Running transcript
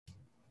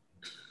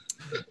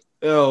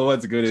Yo,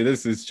 what's good?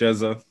 This is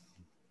Cheza.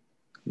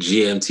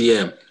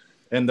 GMTM.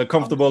 And the I'm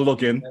comfortable Mr.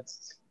 Steven looking.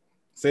 S.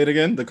 Say it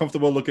again. The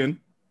comfortable looking.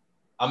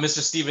 I'm Mr.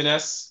 Steven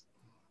S.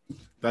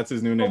 That's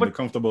his new name. The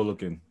comfortable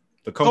looking.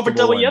 The comfortable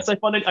Comfortable, one. yes.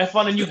 I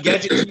found a new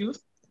gadget to use.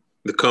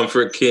 The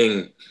Comfort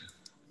King.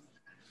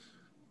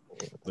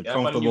 The Yeah, I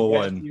found a new comfortable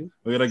gadget to one. use.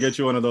 We're gonna get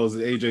you one of those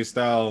AJ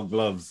style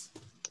gloves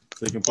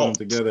so you can put Oh, them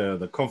together.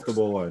 The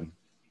comfortable one.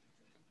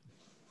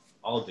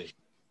 all day.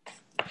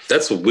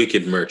 That's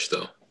wicked merch,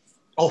 though.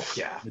 Oh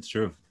yeah. It's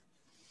true.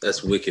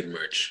 That's wicked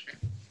merch.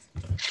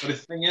 But the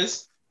thing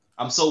is,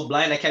 I'm so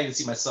blind I can't even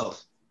see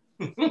myself.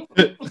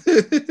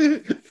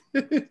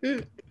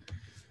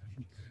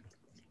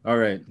 All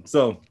right.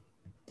 So,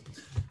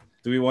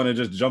 do we want to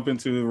just jump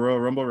into Royal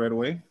Rumble right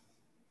away?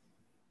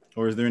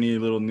 Or is there any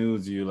little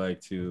news you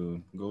like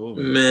to go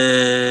over?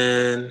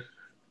 Man,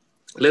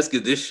 let's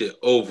get this shit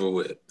over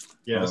with.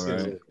 Yeah, All let's get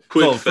right. it.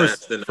 Quick, So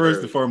fast, and first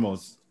hurry. and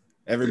foremost,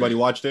 everybody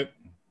watched it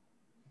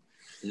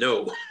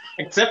No.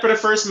 Except for the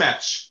first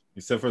match.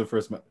 except for the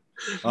first match.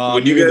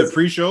 When You you mean guys, the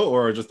pre-show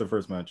or just the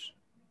first match?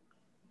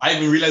 I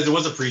didn't even realize there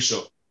was a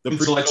pre-show. The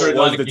Until I pre-show turned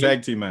was on the the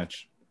tag team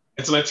match.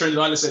 Until I turned it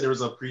on and said there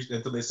was a pre.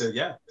 Until they said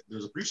yeah, there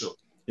was a pre-show.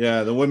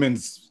 Yeah, the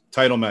women's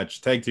title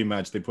match, tag team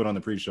match, they put on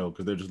the pre-show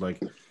because they're just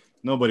like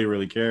nobody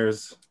really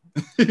cares.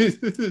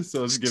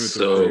 So let's give it to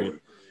so Theory.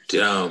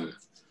 dumb.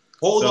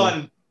 Hold So-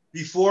 on.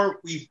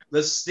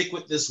 Let's stick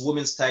with this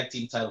women's tag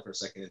team title for a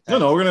second.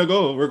 No,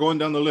 we're going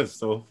down the list.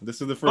 So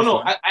this is the first No,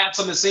 one. I have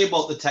something to say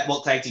about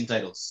about tag team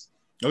titles.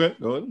 Okay,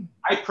 go ahead.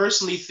 I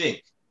personally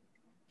think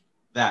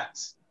that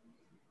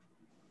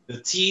the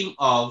team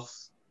of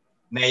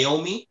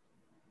Naomi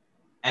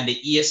and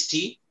the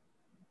EST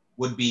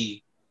would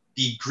be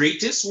the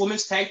greatest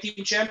women's tag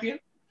team champion,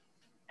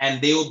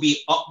 and they will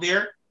be up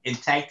there in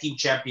tag team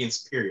champions,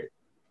 period.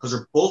 Because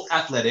they're both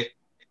athletic,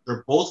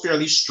 they're both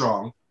fairly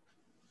strong,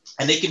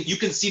 and you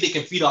can see they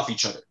can feed off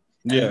each other.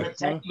 And Yeah.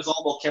 tag team is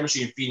all about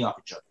chemistry and feeding off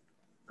each other,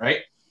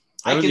 right?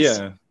 I can Yeah.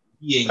 see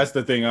being That's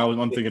the thing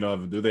I'm thinking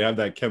of. Do they have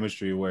that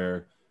chemistry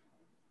where,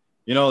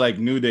 like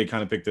New Day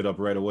kind of picked it up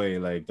right away,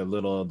 like the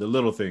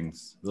little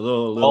things, the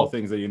little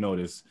things that you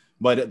notice.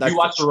 But we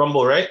watched the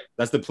Rumble, right?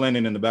 that's the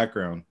planning in the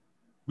background.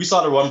 We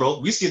saw the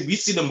Rumble. We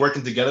see them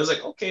working together. It's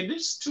like, okay,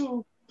 there's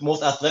two the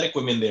most athletic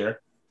women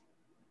there.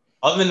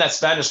 Other than that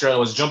Spanish girl that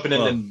was jumping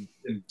in and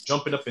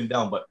jumping up and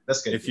down, but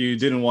that's good. If you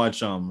didn't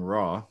watch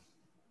Raw,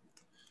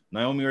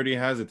 Naomi already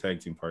has a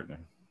tag team partner.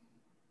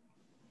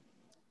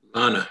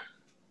 Lana.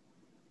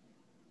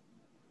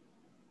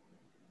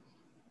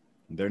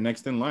 They're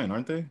next in line,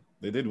 aren't they?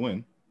 They did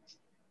win.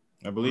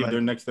 I believe they're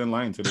next in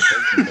line to the tag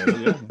team title.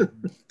 Yeah.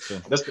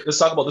 So. Let's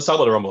talk about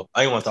the Rumble.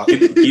 I don't want to talk.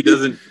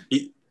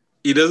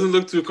 He doesn't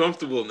look too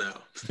comfortable now.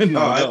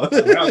 I'm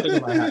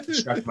thinking my hat.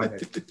 Scratch my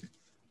head.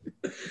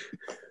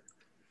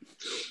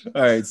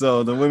 All right,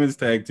 so the women's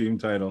tag team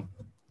title.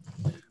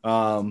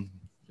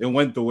 It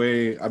went the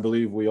way I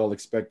believe we all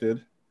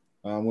expected.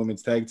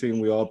 Women's tag team,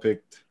 we all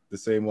picked the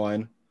same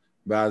one.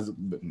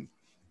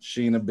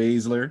 Shayna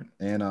Baszler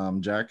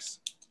and Jax.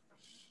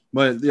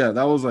 But yeah,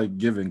 that was like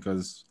given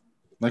because,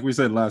 like we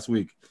said last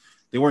week,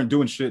 they weren't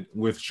doing shit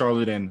with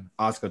Charlotte and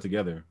Asuka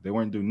together. They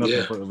weren't doing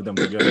nothing with them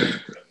together.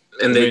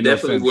 And they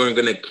definitely no weren't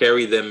going to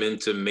carry them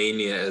into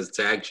Mania as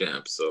tag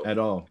champs. So at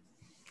all.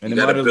 And you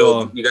they got might to as build.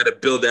 well. You got to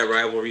build that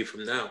rivalry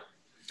from now.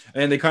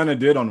 And they kind of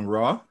did on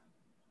Raw.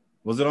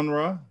 Was it on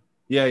Raw?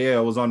 Yeah,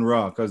 it was on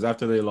Raw because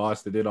after they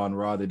lost, they did on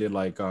Raw. They did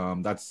like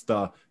that's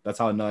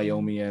how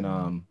Naomi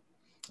and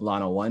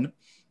Lana won.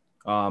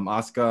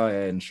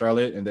 Asuka and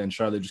Charlotte, and then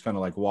Charlotte just kind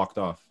of like walked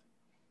off.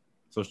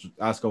 So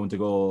Asuka went to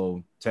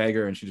go tag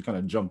her, and she just kind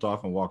of jumped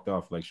off and walked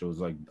off like she was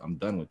like, "I'm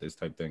done with this"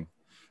 type thing.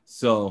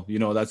 So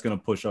that's gonna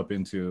push up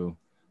into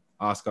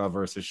Asuka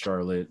versus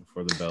Charlotte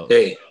for the belt.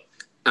 Hey,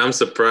 I'm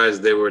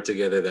surprised they were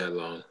together that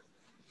long.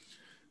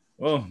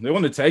 Well, they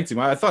won the tag team.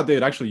 I thought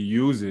they'd actually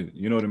use it.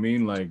 You know what I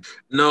mean? Like,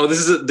 no,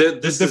 this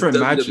is different WWE,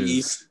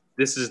 matches.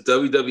 This is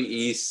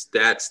WWE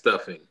stat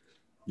stuffing.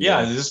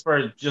 Yeah,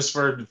 just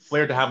for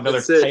Flair to have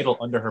another title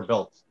under her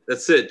belt.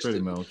 That's it. Pretty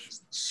much.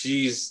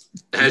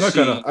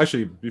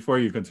 Actually, before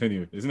you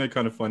continue, isn't it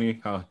kind of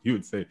funny how you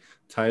would say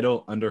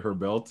title under her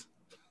belt?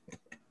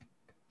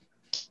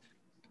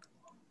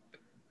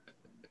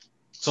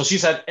 So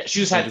she's had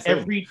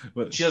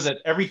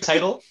every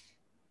title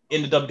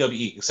in the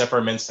WWE except for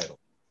a men's title.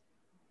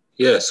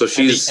 Yeah, so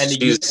and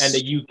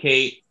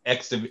the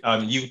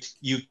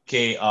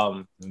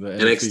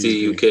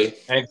NXT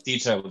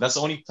NXT title. That's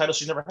the only title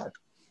she's never had.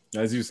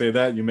 As you say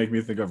that, you make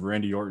me think of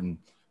Randy Orton.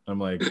 I'm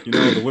like,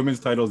 the women's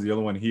title is the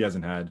other one he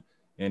hasn't had,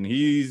 and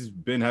he's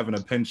been having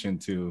a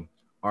penchant to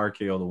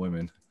RKO the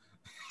women.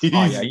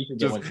 He's he should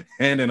just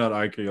handing out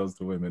RKOs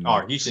to women.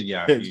 Oh, he should.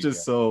 Yeah, it's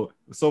just so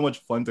much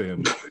fun to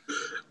him.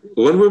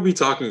 When were we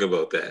talking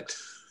about that?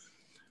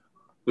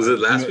 Was it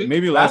last week?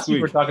 Maybe last week.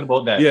 We were talking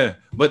about that. Yeah,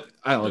 but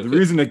I don't know. The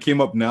reason it came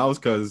up now is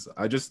because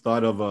I just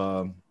thought of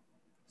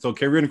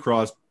Karrion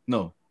Kross.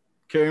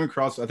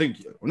 I think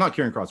not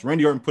Karrion Kross.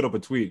 Randy Orton put up a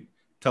tweet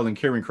telling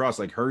Karrion Kross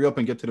like, hurry up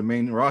and get to the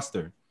main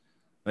roster.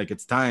 Like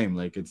it's time.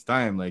 Like it's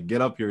time. Like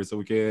get up here so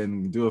we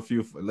can do a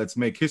few. Let's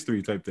make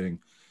history type thing.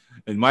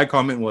 And my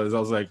comment was, I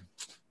was like,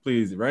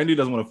 please, Randy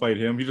doesn't want to fight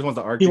him. He just wants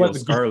to He RKO wants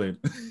to Scarlett.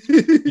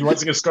 He wants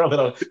to get Scarlett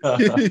on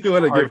He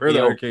want to give her the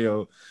RKO.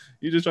 RKO.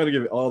 You just trying to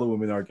give all the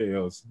women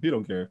RKOs. He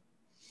don't care.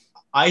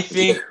 I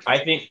think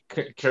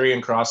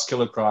Karrion Kross,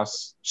 Killer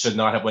Kross, should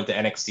not have went to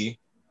NXT.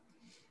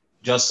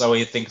 Just so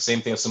I think the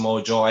same thing with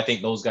Samoa Joe. I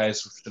think those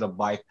guys should have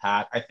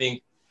bypassed. I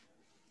think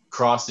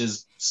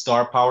Cross's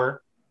star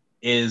power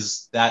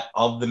is that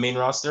of the main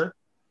roster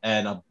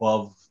and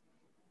above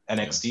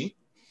NXT.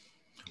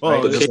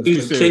 Well, Right.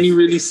 Can you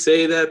really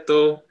say that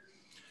though?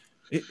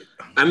 It-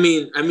 I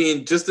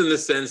mean, just in the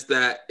sense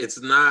that it's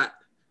not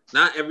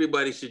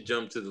everybody should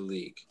jump to the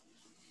league.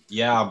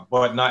 Yeah,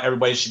 but not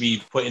everybody should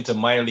be put into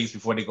minor leagues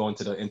before they go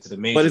into the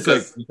major. But it's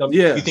like,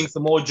 You think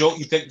Samoa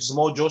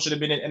Joe should have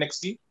been in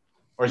NXT,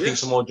 or you Yeah. think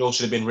Samoa Joe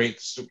should have been rated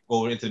to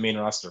go into the main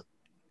roster?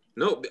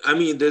 No, I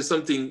mean, there's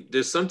something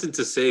to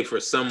say for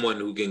someone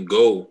who can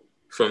go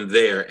from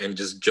there and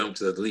just jump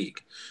to the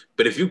league.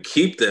 But if you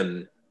keep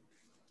them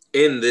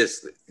in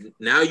this,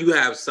 now you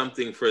have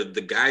something for the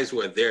guys who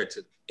are there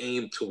to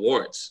aim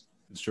towards.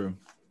 it's true.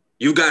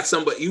 You got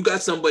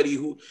somebody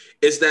who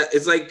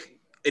it's like,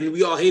 and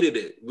we all hated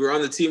it. We were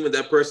on the team with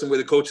that person where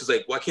the coach is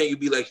like, why can't you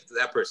be like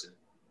that person?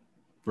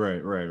 Right.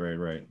 You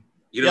know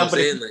Yeah, what I'm but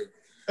saying?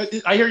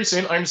 Like, I hear you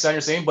saying. I understand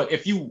you're saying. But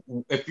if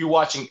you're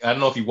watching, I don't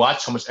know if you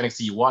watch how much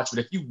NXT you watch, but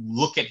if you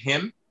look at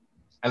him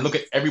and look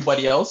at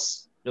everybody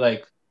else, you're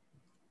like,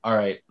 all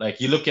right. Like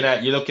you're looking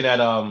at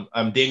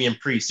Damian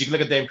Priest. You can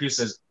look at Damian Priest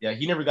says, yeah,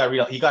 he never got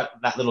real. He got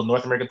that little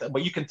North American,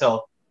 but you can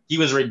tell he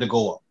was ready to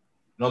go up.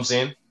 You know what I'm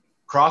saying?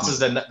 Cross is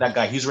that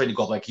guy. He's ready to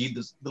go up. Like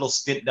this little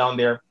stint down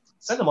there.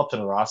 Send him up to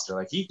the roster.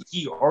 Like he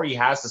already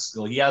has the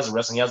skill. He has the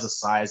wrestling. He has the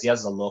size. He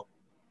has the look.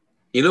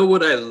 you know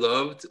what I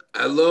loved?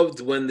 I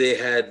loved when they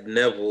had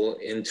Neville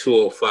in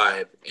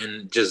 205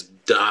 and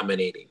just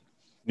dominating.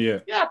 Yeah.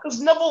 Yeah, because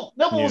Neville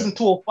wasn't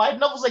 205.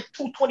 Neville's like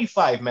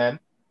 225, man.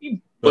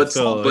 But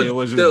still, but it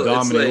was just still, it's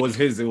dominant. like-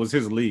 it was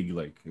his league.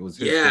 Like it was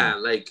his Yeah,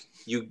 thing. like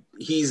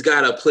he's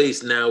got a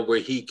place now where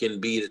he can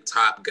be the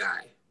top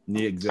guy.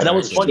 Yeah, exactly. And that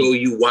was funny. Show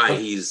you why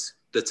he's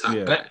the top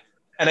Yeah. guy.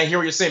 And I hear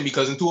what you're saying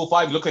because in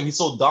 205, look, and he's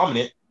so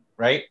dominant,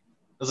 right? I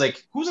was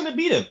like, who's gonna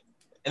beat him?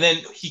 And then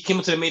he came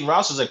into the main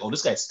roster. I was like, oh,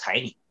 this guy's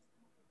tiny.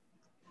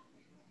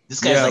 This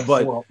guy's Yeah, like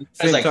but 4, this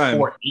same guy's like time-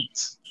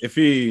 4'8". If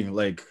he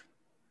like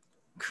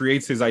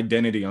creates his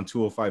identity on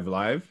 205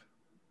 Live,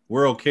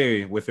 we're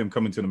okay with him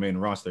coming to the main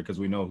roster because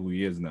we know who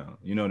he is now.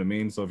 You know what I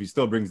mean? So if he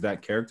still brings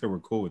that character, we're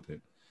cool with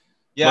it.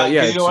 Yeah, But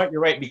yeah, you know what?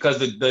 You're right because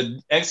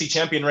the NXT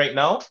champion right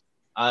now,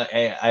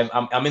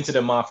 I'm into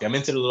the mafia. I'm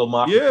into the little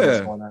mafia thing that's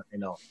Yeah. going on right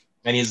now,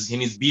 and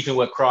he's beefing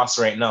with Cross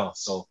right now.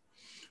 So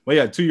But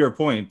yeah, to your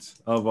point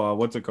of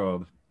what's it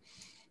called?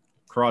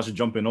 Cross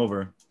jumping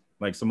over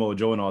like Samoa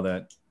Joe and all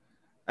that.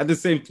 At the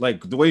same,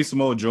 like the way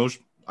Samoa Joe,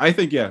 I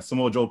think, yeah,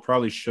 Samoa Joe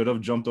probably should have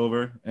jumped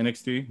over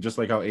NXT just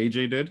like how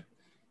AJ did,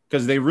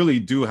 because they really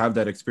do have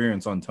that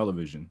experience on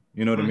television.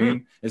 You know what I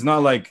mean? It's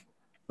not like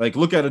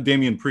look at a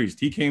Damian Priest.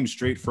 He came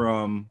straight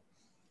from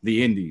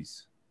the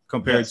Indies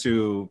compared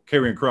to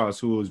Karrion Kross,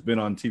 who has been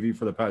on TV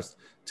for the past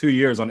 2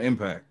 years on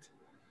Impact.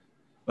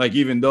 Like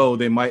even though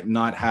they might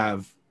not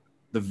have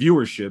the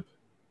viewership,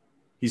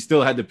 he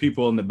still had the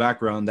people in the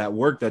background that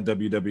worked at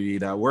WWE,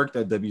 that worked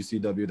at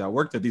WCW, that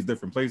worked at these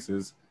different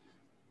places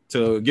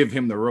to give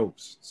him the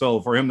ropes. So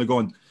for him to go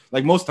and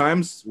like most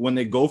times when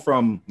they go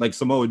from like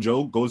Samoa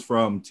Joe goes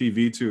from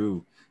TV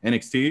to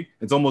NXT,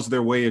 it's almost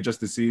their way just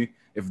to see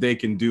if they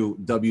can do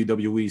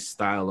WWE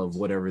style of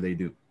whatever they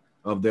do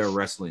of their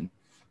wrestling.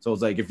 So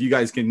it's like if you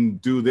guys can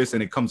do this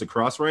and it comes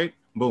across right,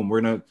 boom,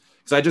 we're gonna.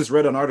 Because I just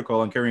read an article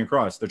on Karrion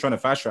Kross. They're trying to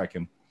fast track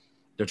him.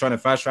 They're trying to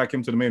fast track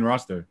him to the main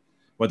roster.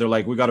 But they're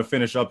like, we got to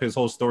finish up his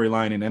whole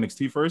storyline in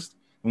NXT first.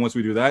 And once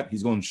we do that,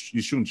 he's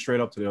shooting straight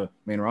up to the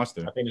main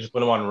roster. I think just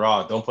put him on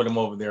Raw. Don't put him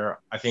over there.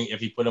 I think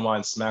if you put him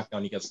on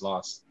SmackDown, he gets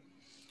lost.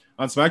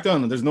 On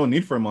SmackDown, there's no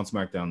need for him on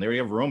SmackDown. They already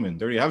have Roman.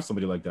 They already have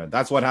somebody like that.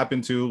 That's what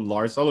happened to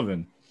Lars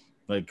Sullivan.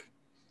 Like,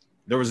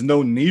 there was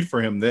no need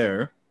for him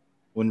there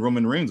when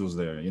Roman Reigns was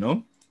there, you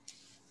know?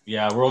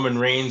 Yeah, Roman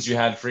Reigns. You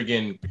had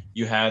Braun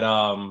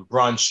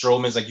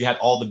Strowman. It's like you had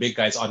all the big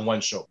guys on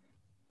one show.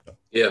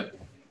 Yeah.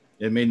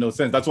 It made no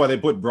sense. That's why they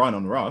put Braun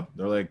on Raw.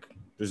 They're like,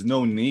 there's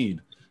no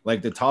need.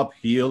 Like, the top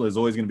heel is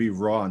always going to be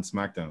Raw and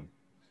SmackDown.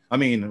 I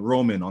mean,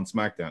 Roman on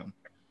SmackDown.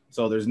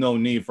 So there's no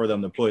need for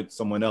them to put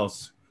someone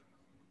else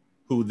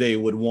who they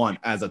would want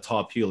as a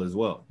top heel as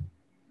well.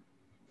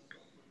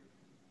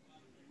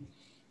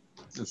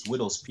 This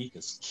Widow's Peak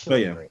is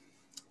killing yeah. me.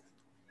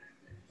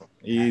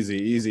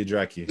 Easy,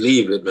 Draki.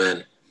 Leave it,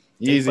 man.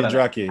 Easy, Put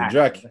Draki. an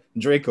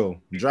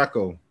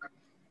Draco.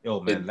 Yo,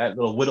 man, that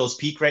little Widow's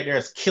Peak right there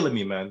is killing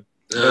me, man.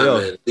 Nah,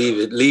 Yo. man.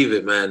 Leave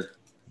it, man.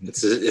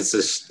 It's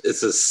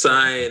a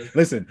sign.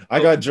 Listen,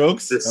 I got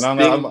jokes, and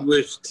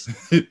Distinguished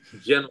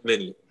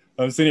gentleman.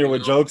 I'm sitting here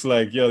with jokes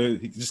like, yo,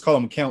 just call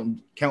him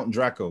Count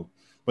Draco.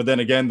 But then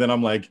again,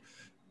 I'm like,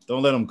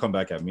 don't let him come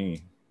back at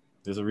me.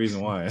 There's a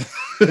reason why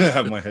I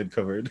have my head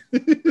covered.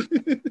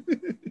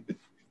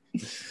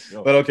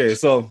 But okay,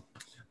 so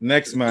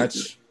next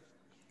match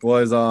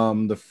was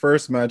the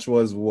first match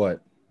was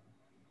what?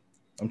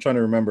 I'm trying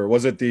to remember.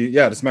 Was it the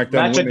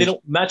SmackDown women's?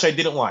 Match I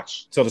didn't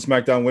watch. So the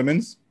SmackDown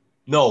women's?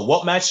 No,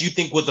 what match do you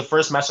think was the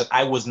first match that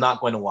I was not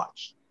going to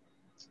watch?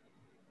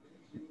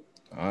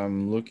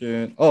 I'm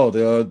looking. Oh,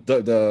 the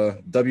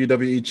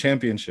WWE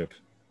Championship.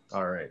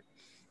 All right.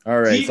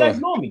 See, you guys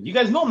know me. You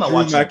guys know I'm not Drew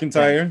watching.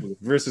 McIntyre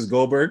versus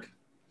Goldberg.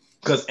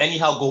 Because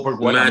anyhow, Goldberg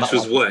The won. match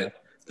was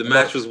what? The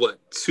match was what?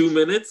 2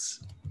 minutes?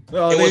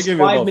 Well, It they was gave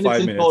 5 about minutes 5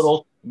 in minutes.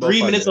 total. About 3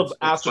 5 minutes of minutes.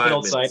 ass 5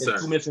 outside minutes, and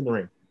sorry. 2 minutes in the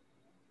ring.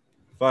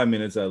 5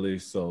 minutes at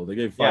least. So they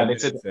gave 5 Yeah, they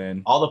minutes. said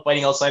And all the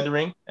fighting outside the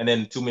ring and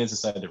then 2 minutes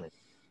inside the ring.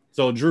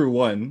 so Drew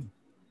won,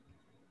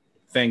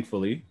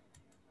 thankfully,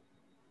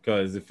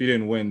 because if he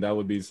didn't win, that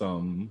would be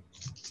some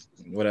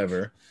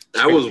whatever.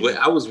 I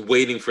was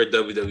waiting for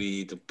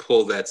WWE to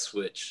pull that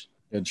switch.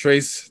 And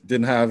Trace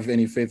didn't have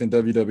any faith in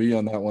WWE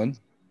on that one.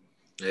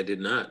 I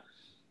did not.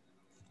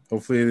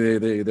 Hopefully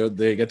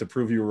they get to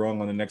prove you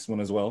wrong on the next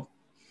one as well.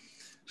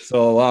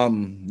 So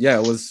yeah,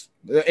 it was.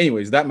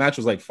 Anyways, that match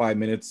was like 5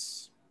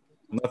 minutes.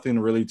 Nothing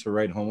really to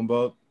write home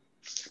about.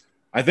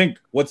 I think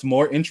what's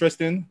more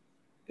interesting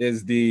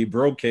is the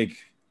bro cake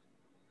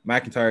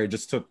McIntyre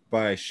just took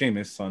by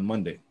Sheamus on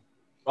Monday.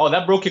 Oh,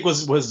 that bro kick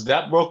was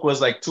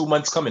like 2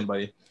 months coming,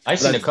 buddy. I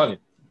seen it coming.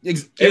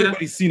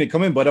 Everybody's seen it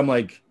coming, but I'm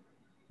like,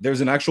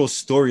 there's an actual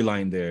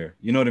storyline there.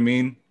 You know what I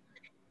mean?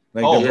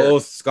 Like they're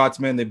both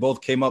Scotsmen, they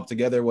both came up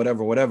together,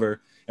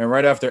 whatever. And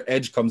right after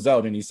Edge comes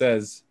out and he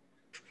says,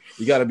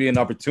 "You got to be an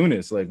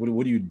opportunist. Like,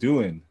 what are you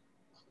doing?"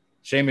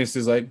 Sheamus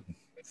is like,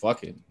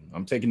 "Fuck it,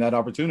 I'm taking that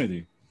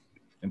opportunity,"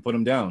 and put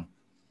him down.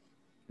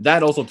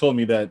 That also told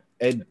me that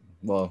Ed.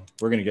 Well,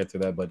 we're gonna get to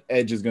that, but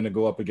Edge is gonna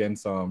go up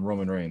against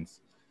Roman Reigns.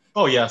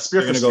 Oh yeah,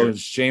 They're gonna go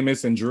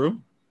Sheamus and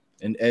Drew,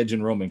 and Edge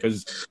and Roman,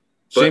 because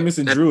Sheamus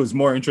and Drew is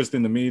more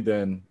interesting to me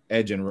than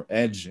Edge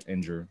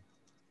and Drew.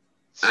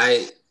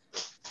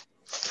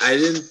 I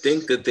didn't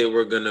think that they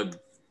were gonna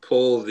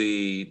pull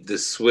the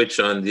switch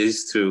on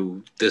these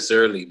two this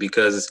early,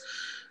 because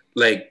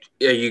like,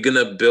 are you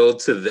gonna build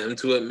to them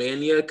to a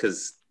Mania?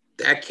 Because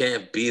that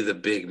can't be the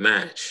big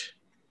match.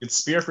 It's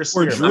spear for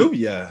spear. Or Drew,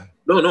 yeah.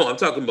 No, I'm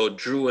talking about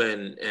Drew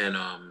and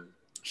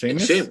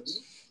Sheamus?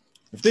 Sheamus.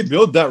 If they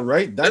build that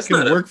right, that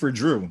can work for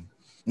Drew.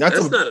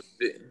 That's not a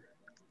big.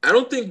 I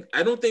don't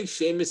think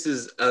Sheamus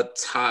is a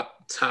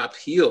top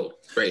heel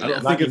right now. I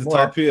don't think it's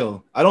top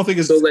heel. I don't think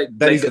it's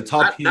he's a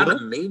top heel. Not a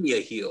Mania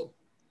heel.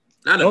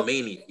 Not a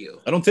Mania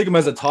heel. I don't take him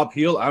as a top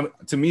heel.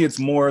 To me, it's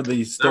more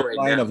the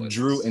storyline of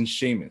Drew and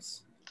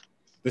Sheamus.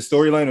 The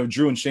storyline of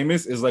Drew and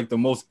Sheamus is like the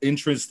most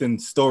interesting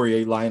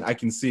storyline I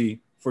can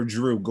see for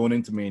Drew going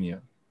into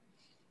Mania.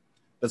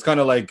 That's kind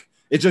of like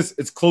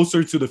it's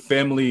closer to the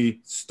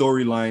family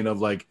storyline of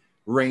like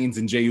Reigns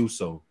and Jey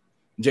Uso.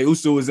 Jey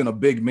Uso isn't a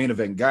big main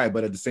event guy,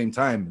 but at the same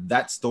time,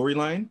 that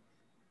storyline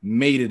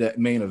made it a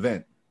main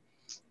event.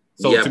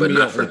 So yeah, but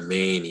not for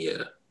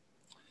Mania.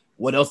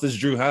 What else does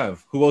Drew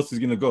have? Who else is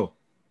gonna go?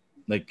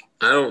 Like,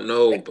 I don't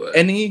know, but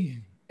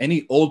any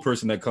old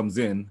person that comes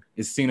in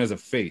is seen as a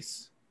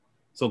face.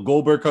 So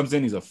Goldberg comes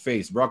in, he's a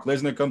face. Brock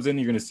Lesnar comes in,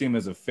 you're gonna see him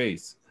as a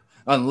face,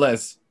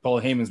 unless Paul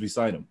Heyman's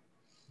beside him.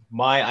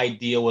 My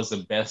idea was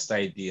the best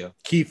idea.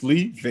 Keith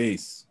Lee,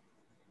 face.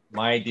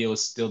 My idea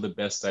was still the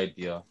best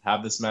idea.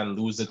 Have this man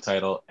lose the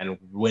title and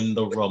win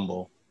the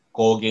Rumble,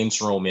 go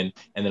against Roman,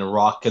 and then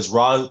Raw. Because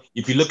Raw,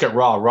 if you look at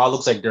Raw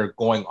looks like they're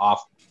going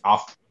off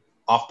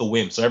the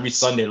whim. So every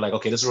Sunday, like,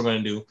 okay, this is what we're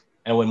gonna do.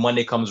 And when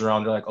Monday comes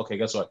around, they're like, okay,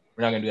 guess what?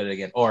 We're not gonna do that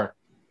again. Or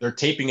they're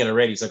taping it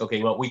already. It's like,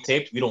 okay, well, we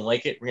taped, we don't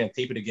like it, we're gonna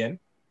tape it again.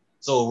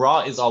 So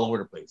Raw is all over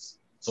the place.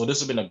 So this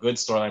would have been a good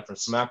storyline for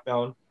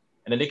SmackDown.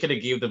 And then they could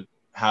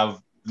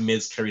have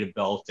Miz carry the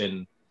belt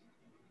and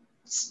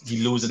he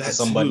loses to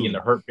somebody in the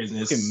Hurt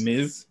Business.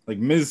 Miz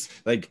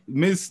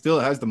still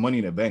has the Money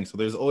in the Bank, so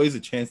there's always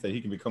a chance that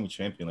he can become a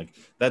champion. Like,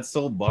 that's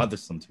so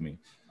bothersome to me.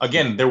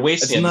 Again, they're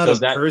wasting it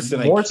because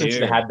Morrison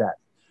should have had that.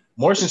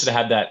 Morrison should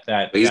have had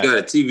that. But he's got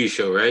a TV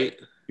show, right?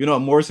 You know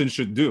what Morrison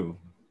should do?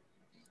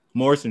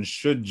 Morrison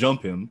should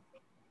jump him,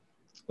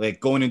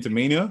 like going into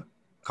Mania,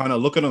 kind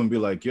of look at him and be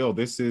like, "Yo,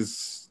 this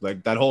is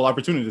like that whole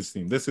opportunity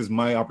team. This is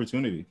my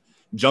opportunity."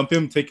 Jump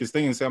him, take his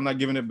thing, and say, "I'm not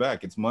giving it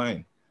back. It's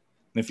mine.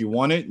 And if you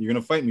want it, you're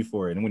gonna fight me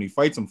for it." And when he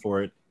fights him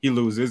for it, he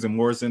loses, and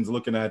Morrison's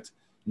looking at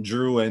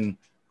Drew and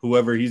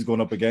whoever he's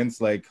going up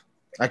against, like,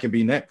 I can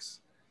be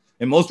next.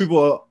 And most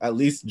people, at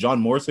least John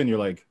Morrison, you're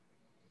like,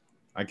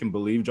 I can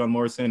believe John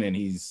Morrison, and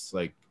he's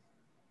like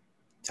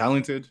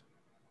talented,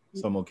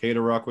 so I'm okay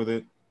to rock with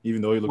it,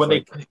 even though he looks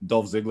like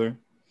Dolph Ziggler.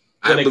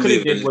 What they could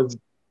have did what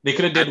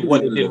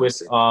they did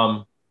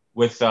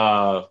with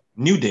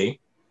New Day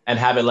and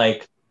have it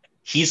like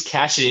he's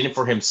cashing in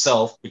for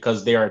himself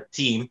because they are a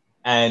team,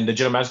 and the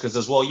general manager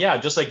says, "Well, yeah,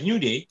 just like New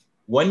Day,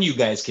 when you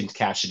guys can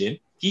cash it in,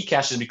 he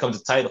cashes,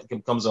 becomes a title,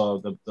 becomes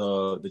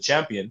the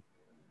champion,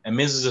 and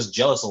Miz is just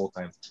jealous all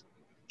the time.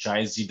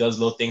 He does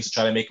little things to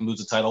try to make him lose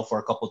the title for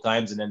a couple of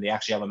times, and then they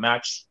actually have a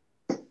match.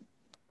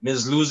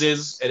 Miz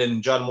loses, and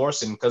then John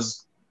Morrison,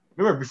 because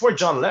remember before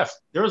John left,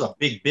 there was a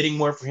big bidding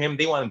war for him.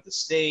 They wanted him to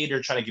stay.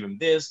 They're trying to give him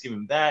this, give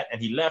him that,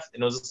 and he left.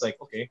 And it was just like,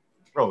 okay,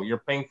 bro,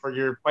 you're fighting for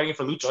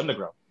Lucha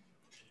Underground.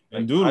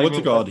 And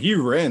dude, He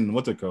ran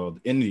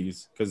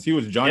Indies because he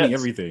was Johnny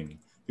everything.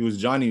 He was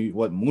Johnny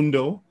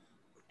Mundo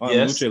on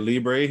Lucha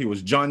Libre. He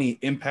was Johnny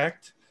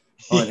Impact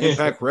on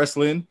Impact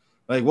Wrestling.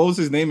 Like, what was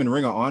his name in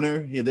Ring of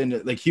Honor? He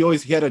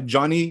had a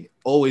Johnny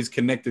always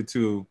connected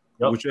to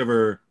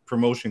whichever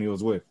promotion he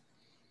was with.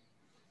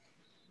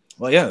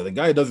 Well, yeah, the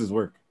guy does his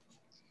work.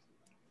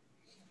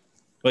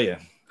 But yeah,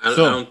 I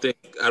don't think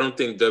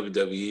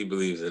WWE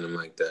believes in him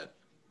like that.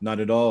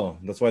 Not at all.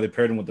 That's why they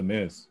paired him with the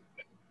Miz.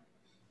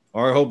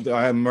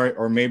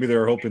 Or maybe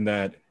they're hoping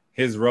that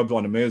his rub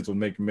on the Miz would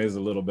make Miz a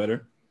little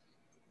better.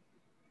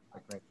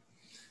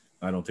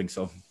 I don't think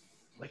so.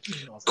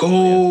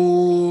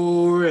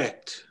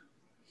 Correct.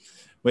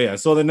 But yeah,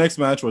 so the next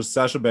match was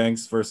Sasha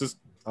Banks versus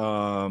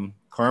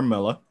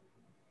Carmella.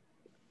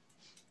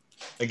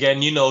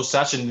 Again,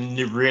 Sasha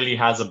really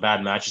has a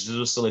bad match. This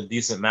was still a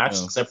decent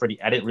match, except for the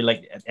edit. Really,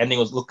 like the ending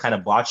looked kind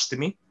of botched to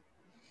me.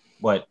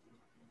 But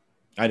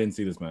I didn't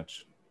see this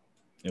match.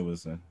 It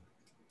was.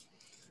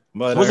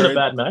 But it wasn't a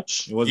bad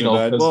match. It wasn't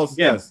bad. Well,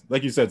 yes,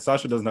 like you said,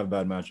 Sasha doesn't have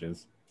bad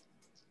matches.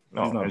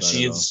 No, and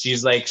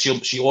she's like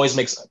she always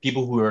makes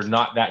people who are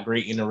not that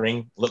great in the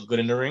ring look good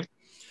in the ring.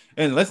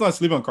 And let's not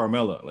sleep on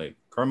Carmella. Like,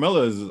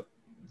 Carmella is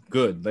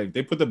good. Like,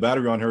 they put the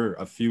battery on her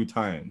a few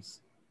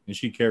times, and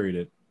she carried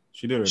it.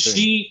 She did her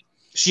thing.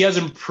 She has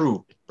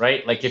improved,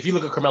 right? Like, if you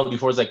look at Carmella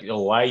before, it's like,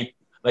 why?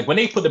 Like, when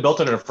they put the belt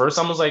on her first,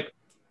 I was like,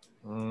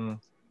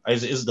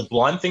 is the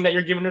blonde thing that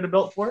you're giving her the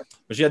belt for?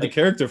 But she had the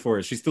character for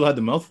it. She still had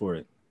the mouth for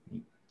it.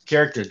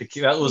 Character.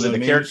 That was in the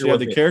character. She had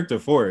the character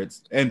for it.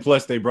 And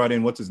plus, they brought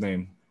in, what's his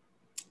name?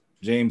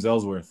 James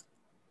Ellsworth.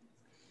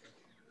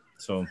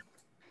 So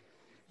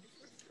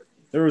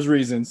there was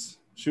reasons.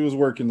 She was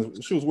working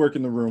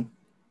the room.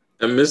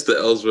 I missed the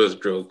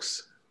Ellsworth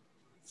jokes.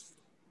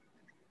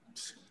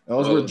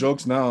 Ellsworth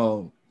jokes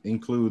now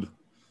include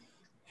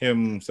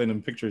him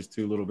sending pictures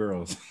to little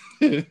girls.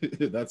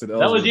 That's an Ellsworth.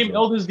 That was James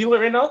Ellsworth's dealer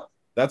right now?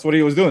 That's what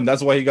he was doing.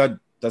 That's why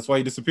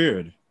he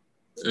disappeared.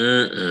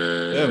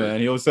 Yeah, man.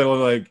 He was sending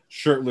like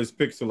shirtless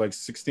pics to like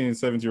 16 and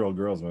 17-year-old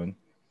girls, man.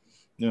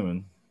 Yeah,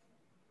 man.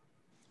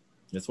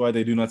 That's why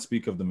they do not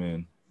speak of the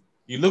man.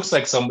 He looks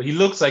like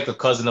a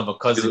cousin of a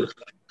cousin. He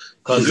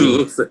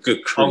looks like a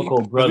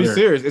uncle, brother. To be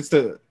serious, it's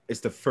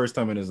the first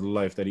time in his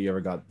life that he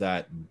ever got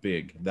that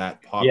big,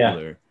 that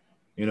popular. Yeah.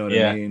 You know what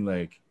I mean?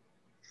 Like,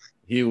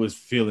 he was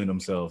feeling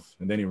himself,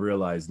 and then he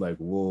realized, like,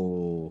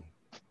 whoa,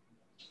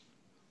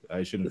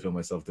 I shouldn't feel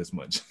myself this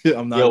much.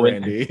 I'm not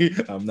Randy.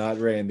 I'm not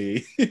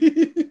Randy.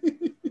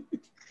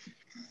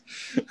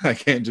 I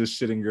can't just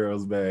shit in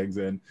girls' bags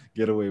and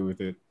get away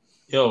with it.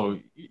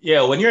 When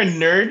you're a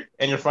nerd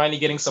and you're finally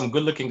getting some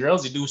good-looking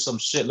girls, you do some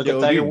shit. Look at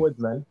Tiger Woods,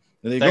 man.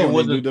 Tiger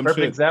Woods is a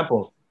perfect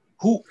example.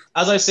 Who,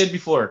 as I said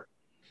before,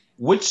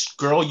 which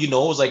girl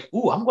was like,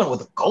 ooh, I'm going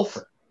with a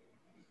golfer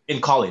in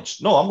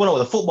college. No, I'm going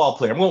with a football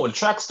player. I'm going with a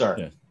track star.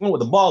 Yeah. I'm going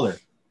with a baller. You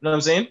know what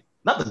I'm saying?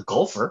 Not the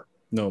golfer.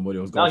 No, but it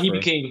was golfer. Now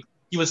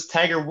he was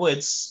Tiger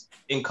Woods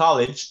in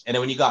college, and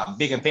then when he got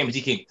big and famous,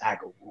 he became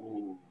Tiger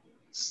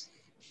Woods.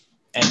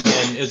 And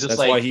it was just that's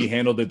why he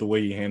handled it the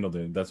way he handled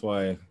it. That's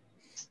why.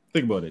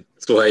 Think about it.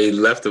 That's why he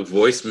left a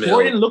voicemail.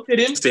 Jordan looked at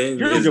him.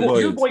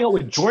 You're going out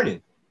with Jordan.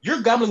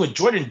 You're gambling with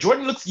Jordan.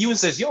 Jordan looks at you and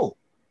says, yo,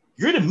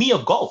 you're the me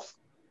of golf.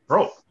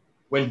 Bro,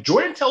 when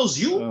Jordan tells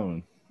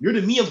you you're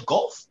the me of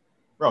golf,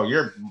 bro,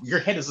 your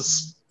head is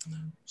just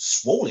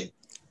swollen.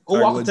 Go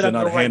walk into that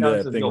door right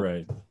now. That thing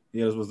right.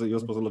 You're supposed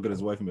to look at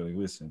his wife and be like,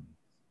 listen.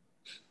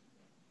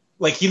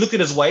 Like, he looked at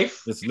his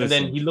wife, and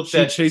then he looked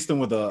at... She chased him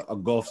with a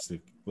golf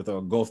stick, with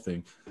a golf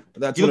thing.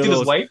 That's you looked at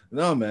his wife?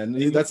 No, man.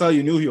 That's how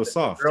you knew he was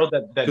soft. Girl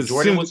that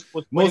Jordan was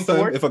most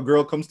time, if a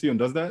girl comes to you and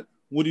does that,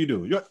 what do?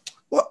 You're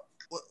like,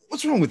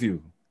 what's wrong with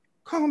you?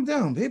 Calm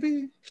down,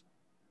 baby.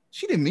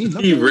 She didn't mean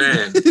nothing. He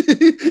ran.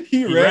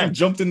 he ran,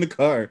 jumped in the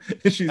car,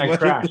 and she's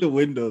wiping the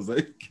windows.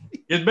 Like,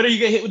 it's better you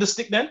get hit with a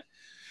stick then?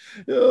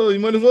 Yo, you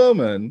might as well,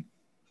 man.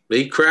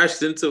 He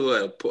crashed into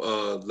a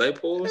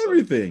light pole or something?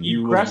 Everything. He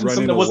was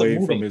running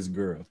away from his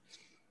girl.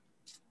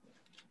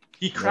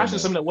 He crashed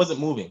into something that wasn't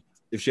moving.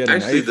 If she had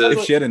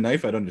a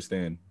knife, I'd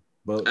understand.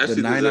 But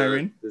actually, the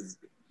 9-iron?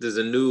 There's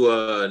a new,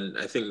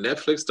 I think,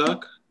 Netflix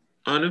doc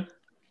on him.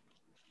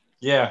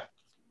 Yeah.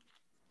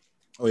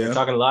 Oh, yeah? They're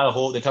talking a lot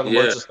of they're talking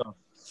lots of stuff.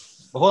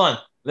 But hold on.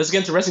 Let's get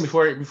into wrestling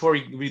before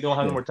we don't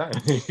have no more time.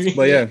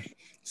 But yeah.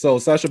 So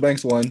Sasha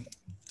Banks won.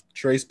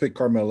 Trace picked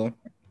Carmella.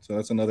 So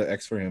that's another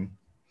X for him.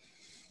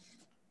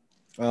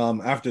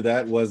 After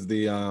that was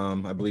the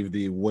I believe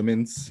the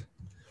women's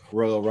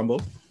Royal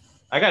Rumble.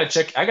 I gotta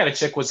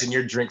check what's in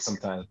your drink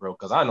sometimes, bro,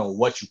 because I don't know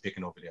what you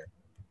picking over there.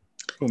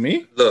 Who,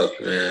 me? Look,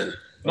 man.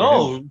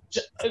 No.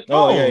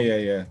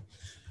 Yeah.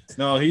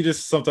 No, he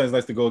just sometimes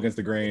likes to go against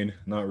the grain,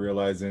 not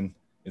realizing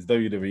it's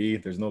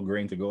WWE. There's no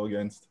grain to go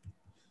against.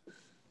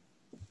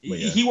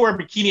 He wore a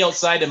bikini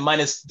outside in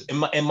minus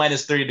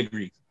 30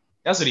 degrees.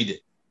 That's what he did.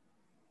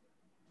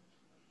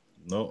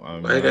 Nope.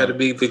 I'm Why I gotta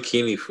be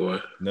bikini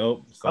for?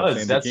 Nope. Stop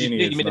saying That's you bikini. did.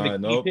 You It's made the not.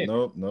 bikini Nope. fit.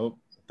 Nope. Nope.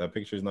 That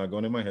picture is not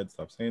going in my head.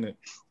 Stop saying it.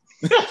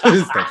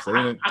 Stop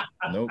saying it.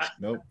 Nope.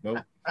 Nope. Nope.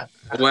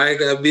 Why I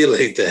gotta be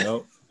like that?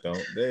 Nope. Don't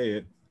say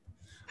it.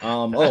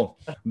 Oh,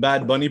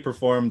 Bad Bunny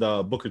performed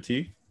Booker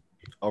T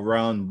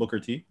around Booker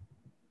T.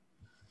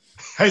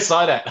 I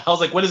saw that. I was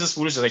like, what is this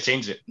foolishness? I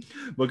changed it.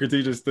 Booker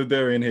T just stood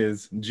there in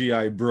his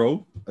GI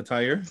Bro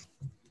attire,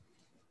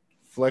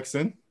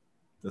 flexing.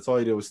 That's all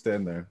he did was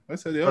stand there. I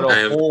said, For yo,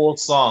 the whole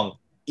song.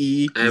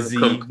 easy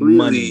completely-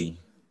 money.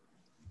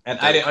 And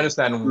I didn't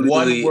understand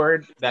one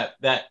word that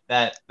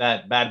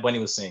Bad Bunny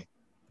was saying.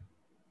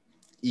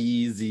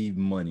 Easy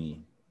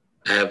money.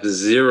 I have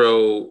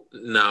zero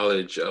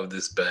knowledge of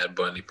this Bad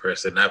Bunny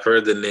person. I've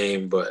heard the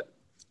name, but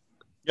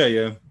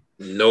Yeah.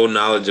 no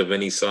knowledge of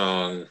any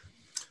song.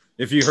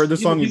 If you heard the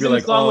song, you'd He's be in the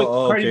like, song with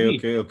oh, Cardi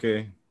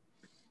okay.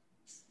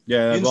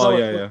 Yeah, He's in the well, song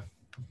yeah. That's Yeah,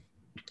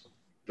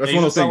 one of he's those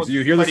in the song things. with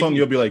You hear the Cardi song, B.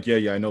 you'll be like,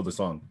 yeah, I know the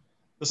song.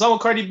 The song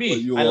with Cardi But B.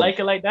 you I won't. like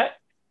it like that.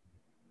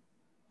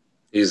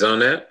 He's on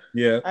that?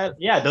 Yeah.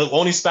 Yeah, the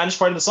only Spanish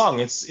part of the song.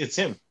 It's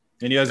him.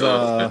 And he has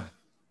Oh,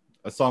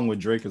 a song with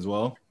Drake as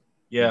well.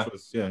 Yeah.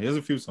 He has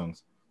a few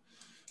songs.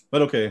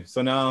 But okay,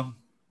 so now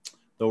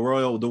the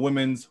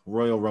women's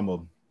Royal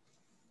Rumble.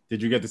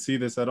 Did you get to see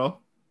this at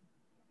all?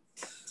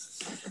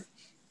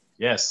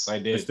 Yes, I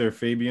did. Mr.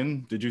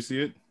 Fabian, did you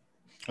see it?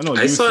 I know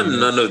I saw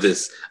none of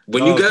this.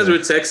 When you guys were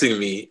texting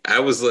me, I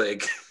was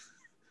like,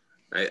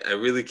 I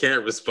really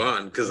can't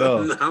respond because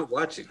I'm not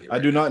watching it. I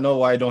do not know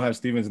why I don't have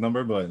Steven's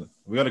number, but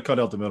we got to cut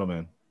out the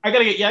middleman. I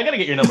gotta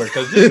get your number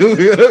because We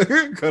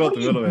gotta cut out the What are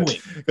you middleman. doing?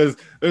 Because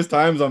there's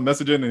times I'm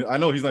messaging and I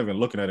know he's not even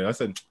looking at it. I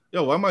said,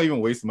 yo, why am I even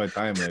wasting my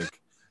time? Like,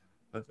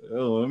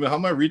 how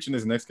am I reaching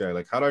this next guy?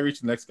 Like, how do I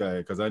reach the next guy?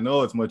 Because I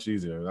know it's much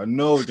easier. I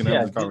know we can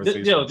have this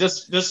conversation.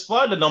 just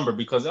follow the number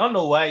because I don't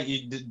know why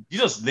you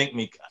just think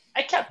me.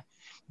 I can't.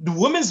 The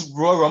women's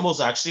Royal Rumble is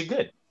actually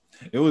good.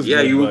 It was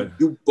Yeah, good,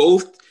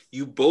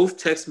 you both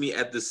text me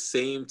at the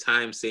same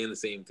time saying the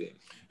same thing.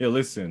 Yeah,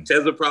 listen.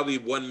 Tesla probably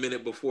 1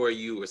 minute before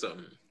you or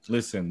something.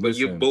 Listen. But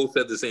you both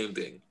said the same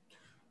thing.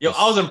 Yo,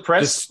 I was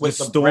impressed with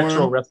the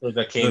retro wrestlers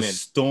that came in. The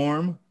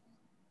storm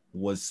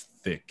was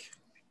thick.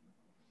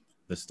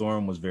 The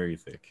storm was very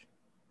thick.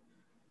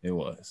 It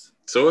was.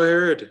 So I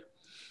heard.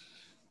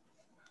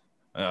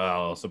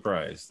 Oh,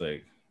 surprised.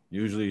 Like,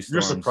 usually storms...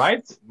 You're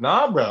surprised?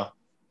 Nah, bro.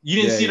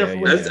 You didn't see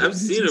her. I've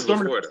seen her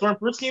before. Storm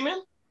first came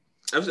in?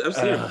 I've seen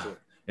her before.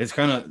 It's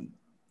kind of...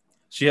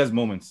 She has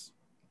moments.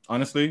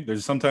 Honestly,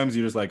 there's sometimes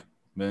you're just like,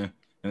 man.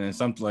 And then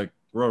something like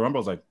Royal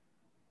Rumble's like,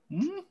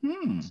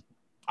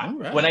 all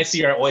right. When I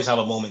see her, I always have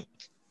a moment.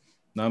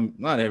 No,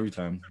 not every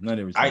time. Not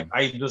every time.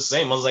 I do the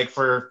same. I was like,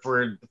 for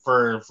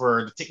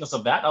the thickness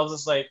of that, I was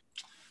just like,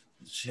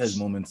 she has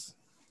moments.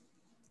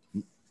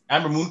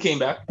 Amber Moon came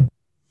back.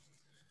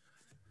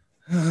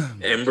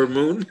 Ember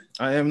Moon?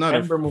 I am not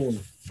Ember Moon.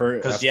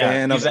 A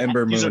fan of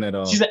Ember Moon at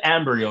all. She's an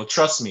Amber, yo.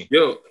 Trust me.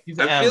 Yo,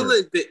 I feel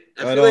like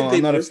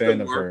they not a missed fan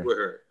the of mark her. with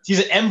her. She's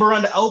an Ember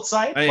on the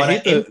outside, I but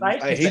hate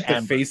the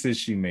Amber. faces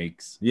she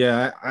makes.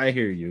 Yeah, I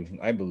hear you.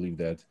 I believe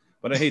that.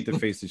 But I hate the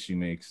faces she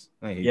makes.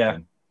 I hate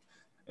them.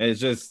 And it's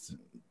just,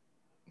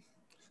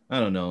 I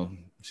don't know.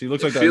 She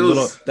looks like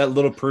that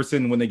little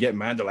person when they get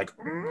mad. They're like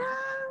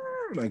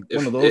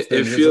one of those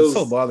things. It's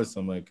so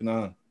bothersome. Like,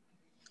 nah.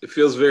 It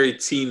feels very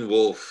Teen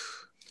Wolf.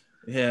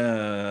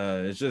 Yeah,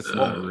 it's just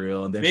not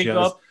real. And then she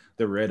has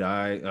the red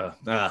eye.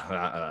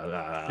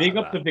 Big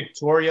up to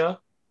Victoria.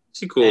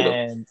 She cool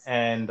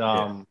and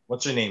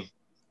what's her name?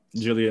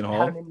 Jillian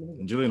Hall.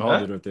 Jillian Hall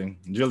did her thing.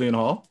 Jillian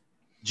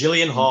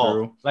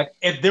Hall. Like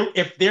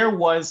if there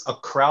was a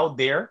crowd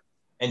there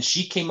and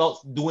she came out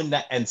doing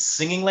that and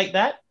singing like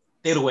that,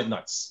 they'd have went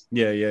nuts.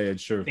 Yeah,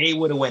 sure. They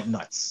would have went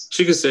nuts.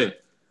 She could sing.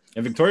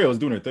 And Victoria was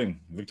doing her thing.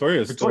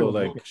 Victoria is still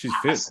like, she's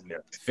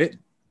fit.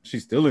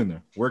 She's still in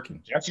there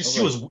working. Yeah,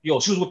 she was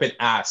whipping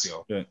ass,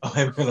 yo. Yeah.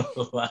 I'm gonna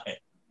lie.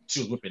 She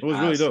was whipping ass. It was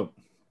really dope.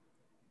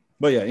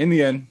 But yeah, in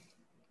the end,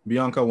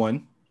 Bianca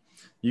won.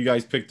 You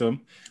guys picked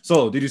them.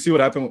 So did you see what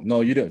happened?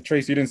 No, you didn't.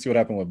 Trace, you didn't see what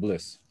happened with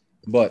Bliss.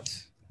 But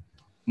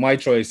my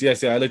choice.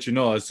 Yes, I let you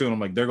know as soon. I'm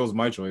like, there goes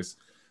my choice.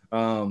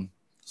 So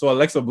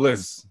Alexa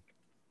Bliss,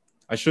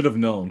 I should have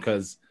known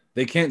because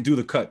they can't do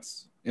the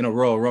cuts in a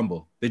Royal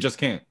Rumble. They just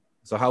can't.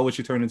 So how would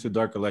she turn into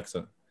Dark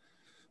Alexa?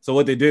 So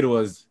what they did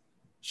was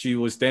she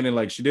was standing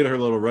like she did her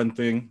little run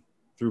thing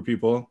through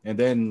people, and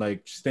then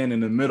like stand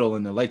in the middle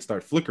and the lights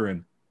start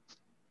flickering.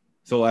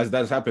 So as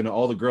that's happened,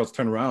 all the girls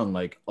turn around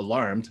like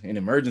alarmed in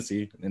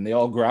emergency, and they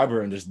all grab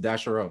her and just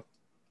dash her out.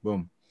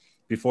 Boom.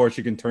 Before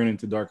she can turn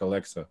into Dark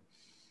Alexa.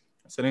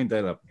 I said, ain't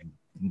that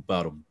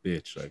about a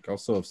bitch? Like, I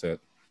was so upset.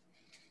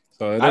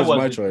 So that was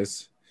my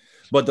choice.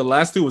 But the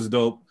last two was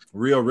dope.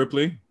 Rhea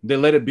Ripley. They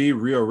let it be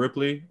Rhea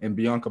Ripley and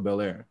Bianca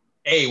Belair.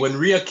 Hey, when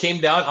Rhea came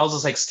down, I was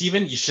just like,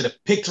 Steven, you should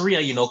have picked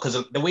Rhea,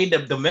 because the way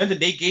the method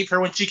they gave her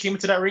when she came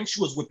into that ring,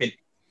 she was whipping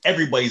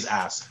everybody's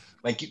ass.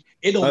 Like, it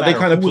don't matter. They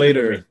kind of played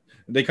her.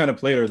 They kind of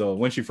played her, though.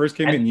 When she first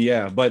came in,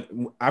 yeah. But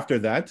after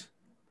that,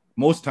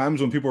 most times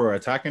when people were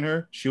attacking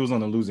her, she was on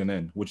the losing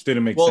end, which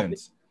didn't make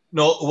sense.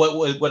 No,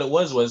 what it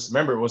was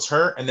remember it was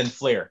her and then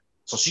Flair.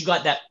 So she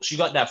got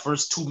that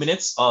first 2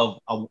 minutes of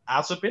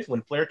ass whipping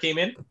when Flair came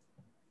in.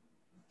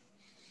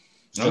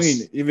 I mean,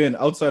 Just even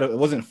outside of it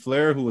wasn't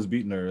Flair who was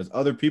beating her, it's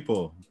other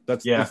people.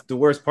 That's yeah, it's the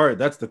worst part.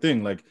 That's the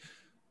thing. Like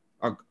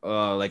a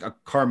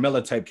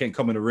Carmella type can't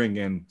come in the ring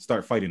and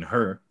start fighting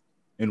her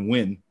and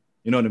win.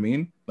 You know what I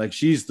mean? Like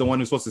she's the one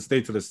who's supposed to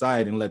stay to the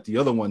side and let the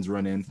other ones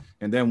run in.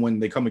 And then when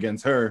they come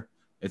against her,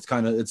 it's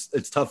kind of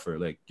it's tougher.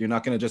 Like you're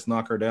not gonna just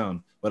knock her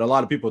down. But a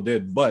lot of people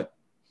did, but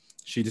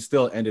she just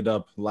still ended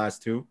up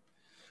last two.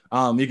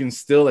 You can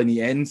still in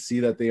the end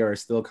see that they are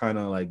still kind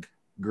of like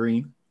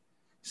green,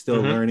 still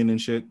mm-hmm. learning and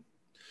shit.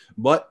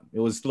 But it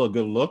was still a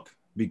good look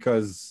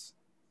because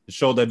it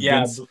showed that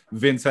Yeah,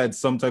 Vince had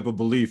some type of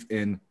belief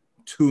in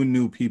two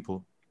new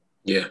people.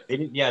 Yeah. they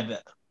didn't. Yeah,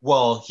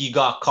 well, he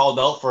got called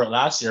out for it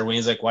last year when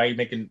he's like, "Why are you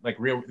making like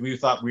real?" We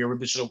thought we were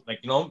should like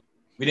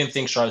we didn't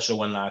think Charlotte should have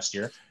won last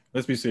year.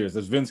 Let's be serious.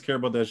 Does Vince care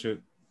about that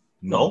shit?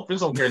 No, No.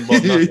 Vince don't care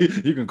about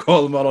nothing. You can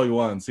call him out all you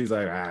want. He's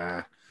like,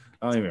 I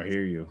don't even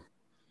hear you.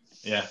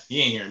 Yeah,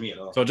 he ain't hearing me at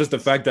all. So just the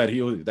fact that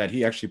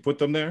he actually put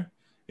them there,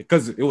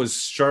 because it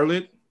was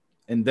Charlotte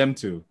and them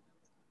two.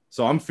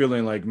 So I'm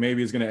feeling like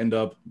maybe it's gonna end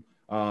up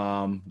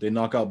they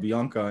knock out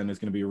Bianca and it's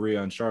gonna be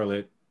Rhea and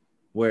Charlotte,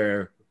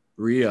 where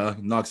Rhea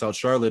knocks out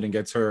Charlotte and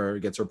gets her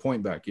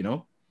point back, you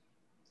know?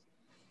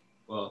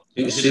 Well,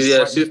 She's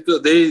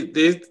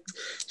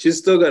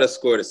still got a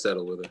score to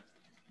settle with her.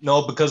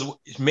 No, because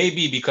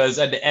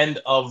at the end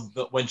of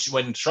when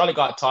Charlotte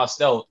got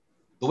tossed out,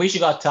 the way she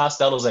got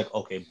tossed out was like,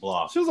 okay,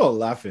 block. She was all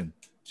laughing.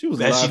 She was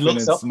Then she laughing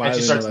looks and up smiling.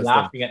 and she starts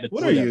laughing at the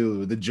What two are of them.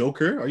 you, the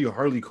Joker? Are you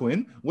Harley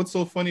Quinn? What's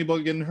so funny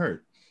about getting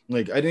hurt?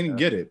 Like, I didn't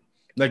get it.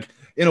 Like,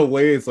 in a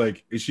way, it's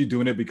like, is she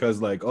doing it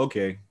because, like,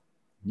 okay,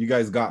 you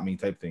guys got me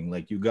type thing.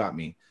 Like, you got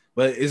me.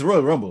 But it's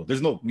Royal Rumble.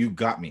 There's no, you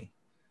got me.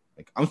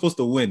 Like, I'm supposed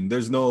to win.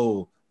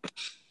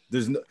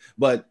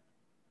 But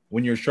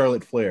when you're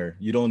Charlotte Flair,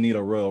 you don't need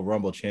a Royal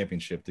Rumble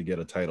championship to get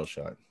a title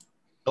shot.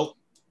 Nope.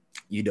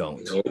 You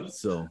don't. Nope.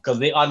 So because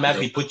they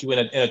automatically put you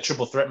in a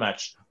triple threat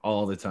match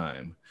all the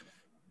time.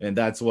 And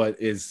that's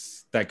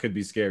that could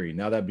be scary.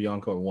 Now that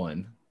Bianca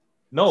won.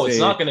 No, it's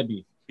not going to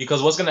be,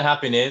 because what's going to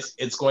happen is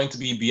it's going to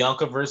be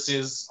Bianca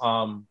versus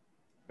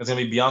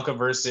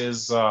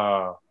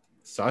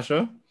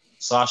Sasha.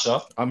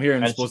 I'm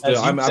hearing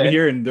I'm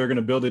hearing they're going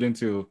to build it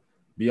into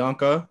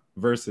Bianca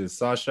versus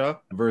Sasha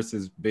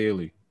versus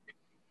Bayley.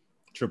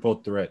 Triple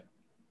threat.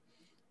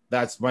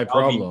 That's my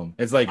problem.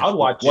 It's like I'll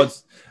watch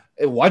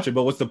it,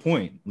 but what's the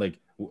point? Like,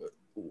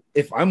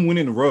 if I'm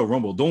winning the Royal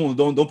Rumble,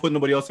 don't put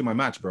nobody else in my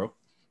match, bro.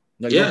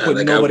 Like, don't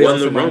put nobody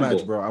else in my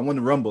match, bro. I won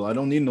the Rumble. I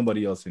don't need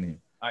nobody else in here.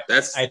 I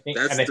think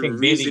the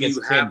reason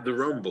you have the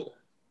Rumble.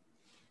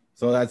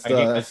 So I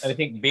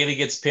think Bayley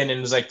gets pinned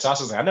and it's like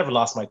Sasha's like, I never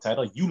lost my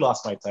title. You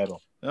lost my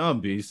title. Oh,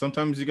 B.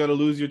 Sometimes you got to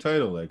lose your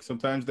title. Like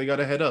sometimes they got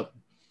to head up.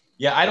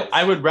 Yeah,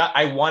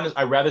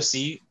 I'd rather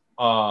see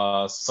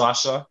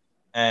Sasha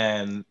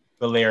and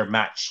Belair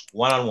match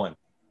 1-on-1.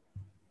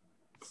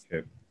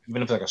 Okay.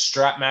 Even if it's like a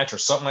strap match or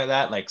something like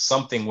that, like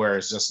something where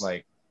it's just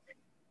like,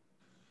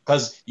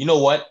 because you know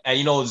what,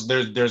 and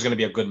there's going to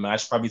be a good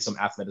match, probably some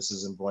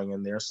athleticism going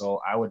in there.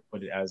 So I would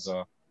put it as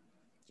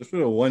just for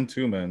the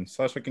 1-2, man.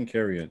 Sasha can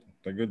carry it.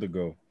 They're good to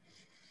go.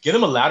 Get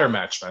him a ladder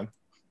match, man.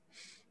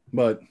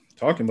 But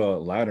talking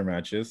about ladder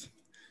matches,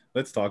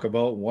 let's talk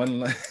about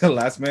one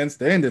last man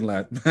standing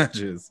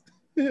matches.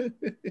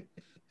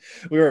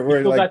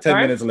 we're like 10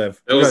 minutes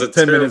left. We got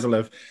 10 minutes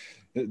left.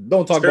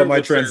 Don't talk about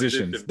my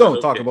transitions.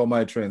 Don't talk about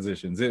my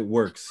transitions. It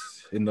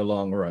works in the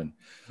long run.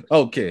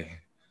 Okay.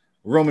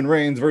 Roman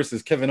Reigns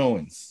versus Kevin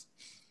Owens.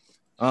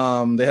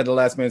 They had the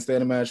last man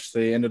standing match.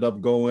 They ended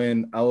up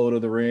going out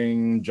of the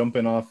ring,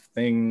 jumping off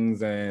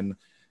things, and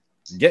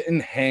getting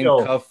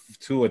handcuffed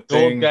to a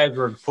thing. Those guys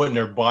were putting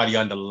their body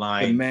on the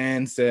line. The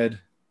man said,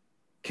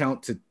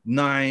 count to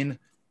 9.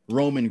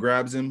 Roman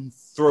grabs him,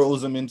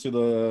 throws him into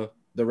the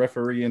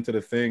referee, into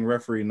the thing.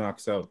 Referee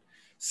knocks out.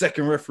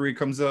 Second referee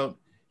comes out.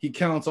 He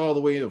counts all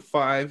the way to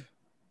 5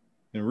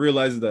 and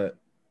realizes that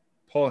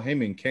Paul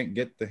Heyman can't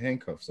get the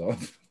handcuffs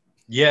off.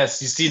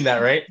 Yes, you've seen that,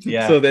 right?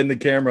 Yeah. So then the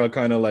camera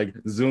kind of like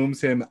zooms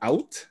him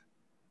out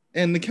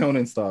and the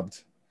counting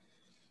stopped.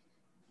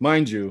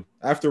 Mind you,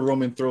 after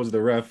Roman throws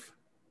the ref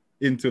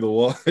into the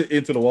wall,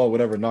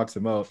 whatever, knocks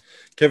him out,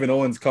 Kevin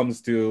Owens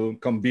comes to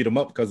beat him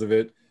up because of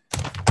it.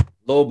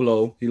 Low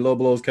blow. He low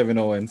blows Kevin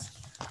Owens.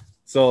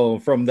 So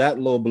from that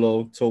low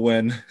blow to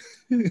when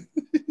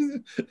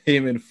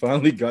Heyman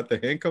finally got the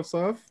handcuffs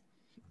off,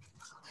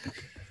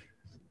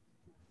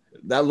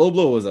 that low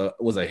blow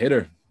was a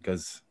hitter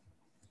because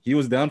he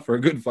was down for a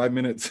good 5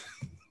 minutes.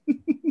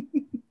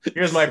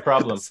 Here's my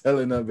problem.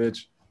 Selling that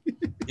bitch.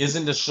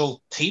 Isn't the show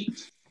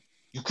taped?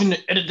 You couldn't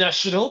edit that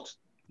shit out?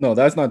 No,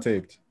 that's not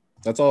taped.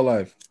 That's all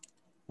live.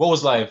 What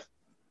was live?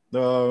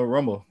 The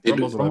Rumble.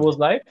 Rumble was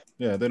live?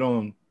 Yeah, they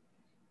don't.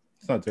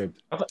 It's not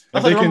taped. I thought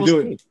they can do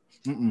it.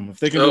 If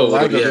they can do it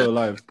live, they'll do it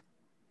live.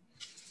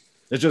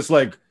 It's just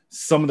like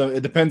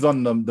it depends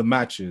on the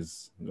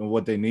matches and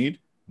what they need.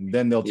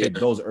 Then they'll take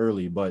those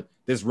early. But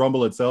this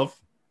Rumble itself,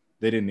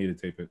 They didn't need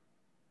to tape it.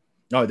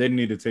 No, they didn't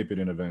need to tape it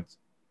in advance.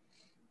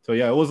 So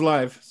yeah, it was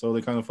live. So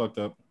they kind of fucked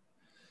up.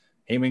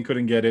 Heyman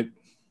couldn't get it.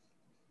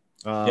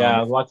 Yeah, I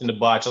was watching the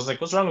botch. I was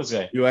like, what's wrong with this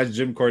guy? You asked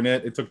Jim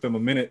Cornette. It took them a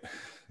minute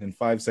and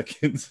 5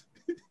 seconds.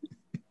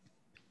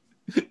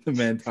 The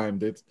man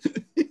timed it.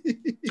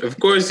 Of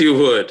course you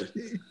would.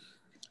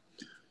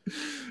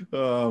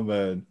 Oh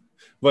man.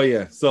 But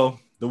yeah, so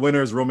the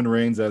winner is Roman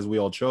Reigns, as we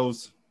all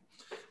chose.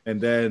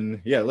 And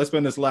then yeah, let's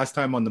spend this last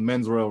time on the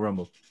men's Royal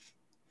Rumble.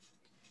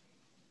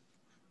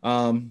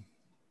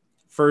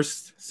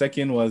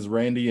 Second was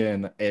Randy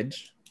and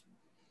Edge.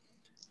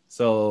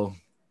 So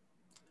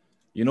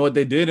you know what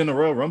they did in the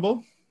Royal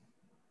Rumble?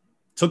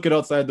 Took it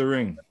outside the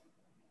ring.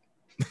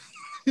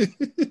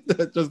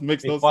 That just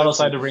makes no sense.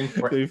 Outside the ring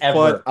forever. They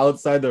fought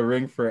outside the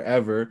ring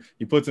forever.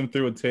 He puts him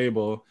through a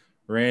table.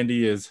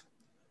 Randy is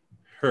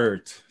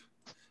hurt.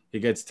 He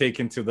gets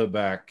taken to the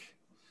back.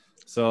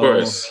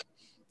 So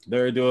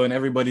they're doing,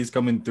 everybody's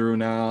coming through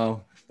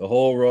now. The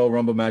whole Royal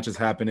Rumble match is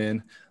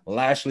happening.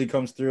 Lashley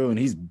comes through and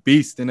he's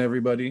beasting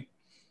everybody.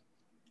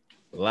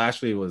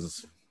 Lashley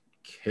was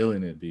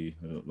killing it, B.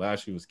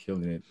 Lashley was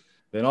killing it.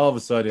 Then all of a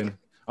sudden,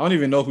 I don't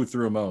even know who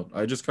threw him out.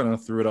 I just kind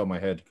of threw it out my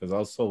head because I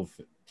was so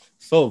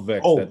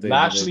vexed. Oh, that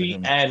Lashley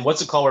and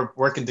what's it called? We're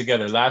working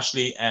together.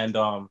 Lashley and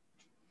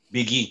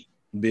Big E.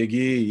 Big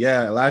E,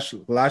 yeah.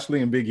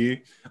 Lashley and Big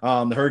E.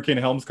 The Hurricane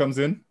Helms comes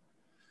in,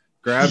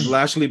 grabs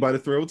Lashley by the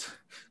throat,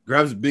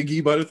 grabs Big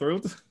E by the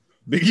throat.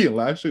 Big E and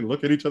Lashley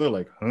look at each other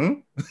like, huh?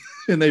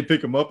 And they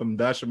pick him up and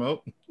dash him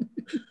out.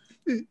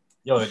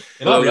 Yo,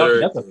 in all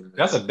reality,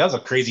 that's a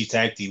crazy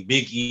tag team.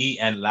 Big E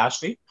and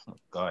Lashley. Oh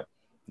God.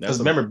 Because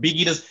remember,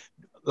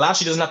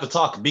 Lashley doesn't have to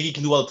talk. Big E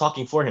can do all the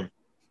talking for him.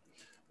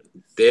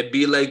 They'd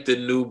be like the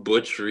new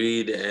Butch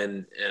Reed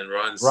and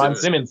Ron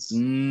Simmons.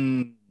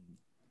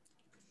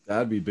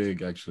 That'd be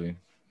big, actually.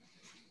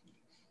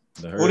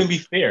 Wouldn't be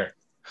fair.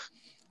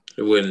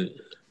 It wouldn't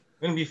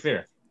be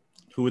fair.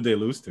 Who would they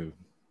lose to?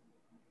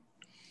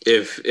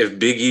 If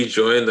Big E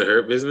joined the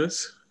Hurt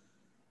Business.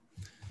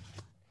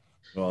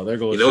 Well, there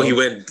goes.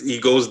 He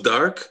goes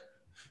dark.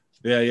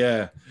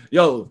 Yeah.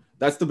 Yo,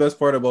 that's the best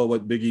part about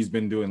what Big E's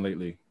been doing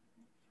lately.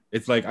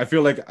 It's like I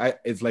feel like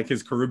it's like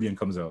his Caribbean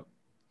comes out.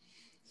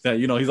 That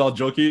he's all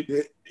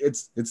jokey.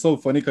 It's so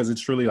funny because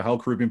it's truly how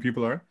Caribbean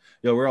people are.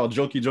 Yo, we're all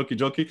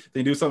jokey.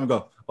 They do something,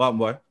 go, what happened,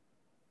 boy?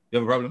 You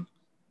have a problem?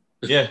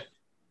 Yeah.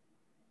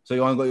 So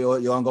you want to go?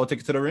 You want to go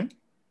take it to the ring?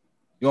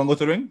 You want to go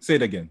to the ring? Say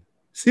it again.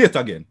 Say it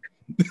again.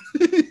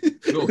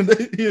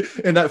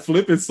 And that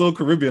flip is so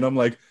Caribbean. I'm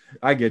like,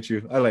 I get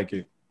you. I like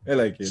it.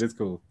 It's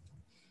cool.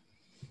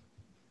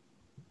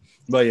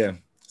 But yeah.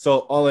 So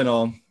all in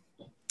all,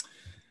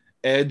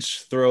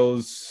 Edge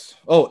throws.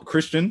 Oh,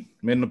 Christian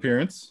made an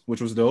appearance,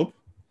 which was dope.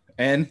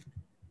 And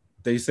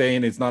they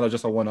saying it's not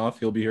just a one-off.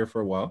 He'll be here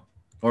for a while,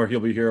 or he'll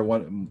be here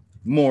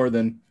more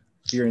than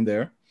here and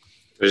there.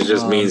 Which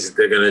just means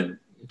they're gonna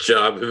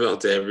job him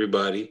out to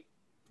everybody.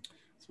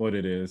 That's what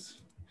it is.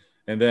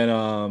 And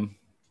then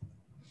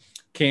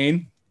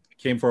Kane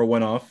came for a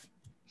one-off,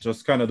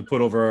 just kind of to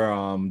put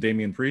over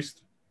Damian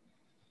Priest.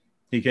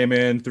 He came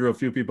in, threw a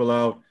few people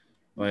out,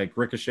 like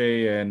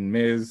Ricochet and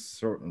Miz,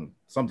 or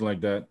something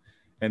like that.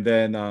 And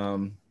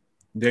then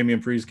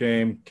Damian Priest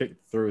came,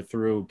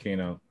 threw Kane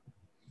out.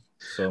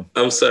 So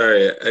I'm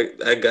sorry,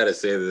 I gotta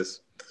say this.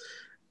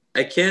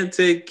 I can't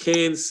take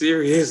Kane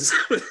serious.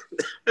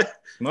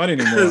 Not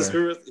anymore.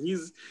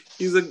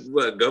 He's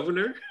a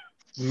governor?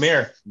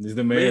 Mayor. He's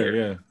the mayor,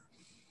 yeah.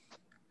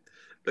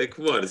 Like,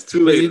 come on, it's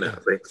too late now.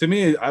 Like, to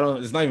me,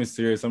 it's not even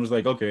serious. I'm just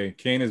like, okay,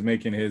 Kane is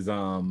making his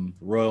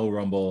Royal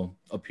Rumble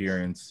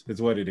appearance. It's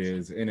what it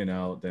is, in and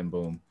out, then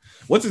boom.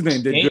 What's his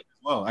name? Did good as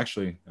well,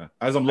 actually.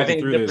 As I'm looking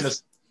through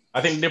this. I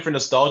think different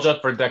nostalgia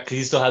for that because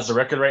he still has the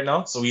record right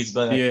now. So he's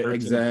been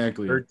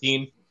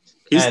 13.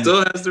 He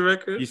still has the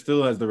record? He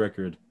still has the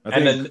record.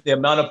 Then the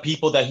amount of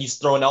people that he's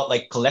thrown out,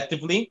 like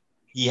collectively,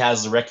 he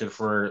has the record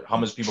for how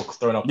much people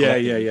thrown out. Yeah.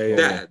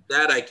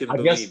 That I can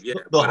believe. Yeah,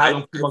 they'll have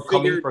him keep on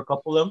coming for a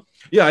couple of them.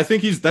 Yeah, I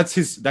think that's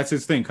his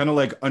thing. Kind of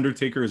like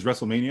Undertaker is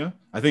WrestleMania.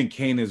 I think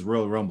Kane is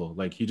Royal Rumble.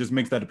 Like he just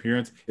makes that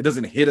appearance. It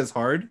doesn't hit as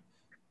hard,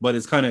 but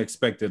it's kind of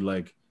expected.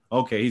 Like,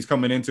 okay, he's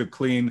coming in to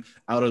clean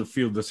out of the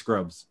field the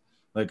scrubs.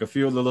 Like a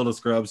few of the little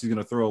scrubs, he's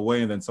gonna throw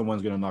away, and then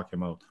someone's gonna knock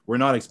him out. We're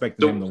not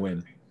expecting him to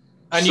win.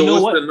 And you know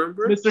what,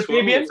 Mr.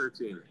 Fabian?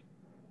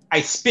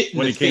 I spit in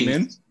when he came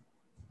in.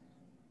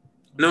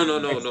 No.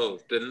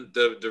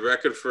 The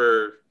record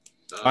for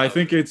I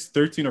think it's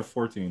 13 or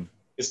 14.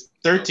 It's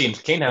 13.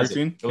 Kane has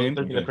 13? It.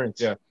 13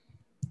 appearance, yeah.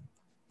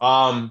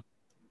 Dolph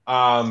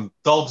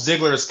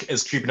Ziggler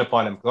is creeping up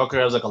on him. Walker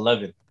has like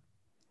 11.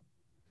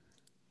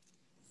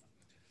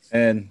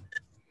 And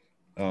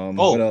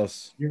what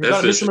else? You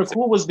forgot Mr.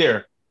 McCool was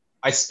there.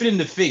 I spit in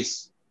the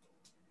face.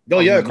 Oh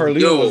yeah,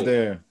 Carlito was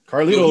there.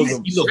 Carlito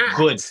he looked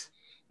good.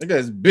 That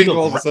guy's big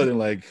all of a sudden.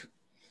 Like,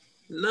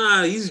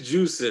 nah, he's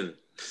juicing.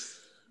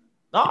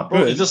 Nah,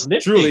 bro, it's just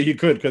nifty. Truly, he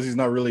could because he's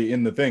not really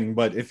in the thing.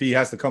 But if he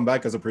has to come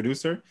back as a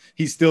producer,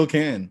 he still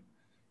can.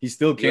 He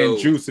still can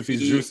juice if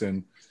he's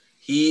juicing.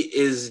 He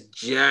is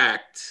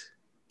jacked.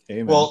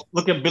 Hey, man. Well,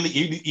 look at Billy.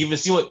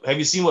 Have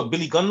you seen what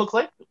Billy Gunn looked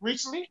like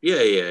recently?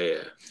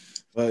 Yeah.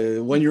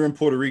 When you're in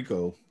Puerto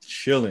Rico,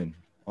 chilling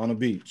on a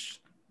beach,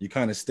 you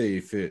kind of stay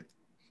fit.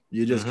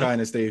 You just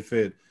kind of stay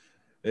fit.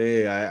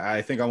 Hey,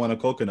 I think I want a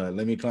coconut.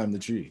 Let me climb the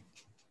tree.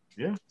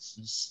 Yeah.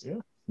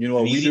 You know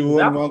what we Easy do when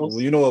we examples.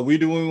 want? You know what we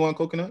do when we want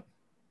coconut?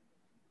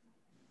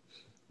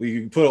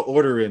 We put an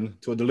order in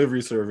to a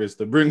delivery service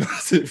to bring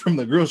us it from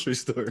the grocery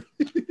store.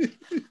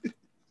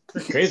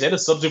 You're crazy. I had a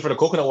substitute for the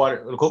coconut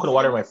water. The coconut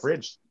water in my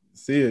fridge.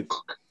 See it?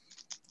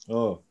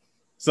 Oh,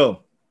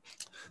 so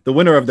the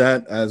winner of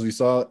that, as we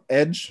saw,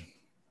 Edge.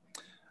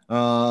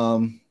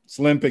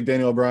 Slim picked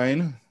Daniel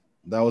O'Brien.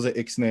 That was an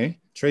Ixnay.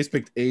 Trace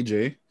picked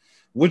AJ,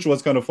 which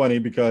was kind of funny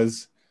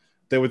because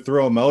they would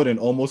throw him out and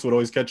almost would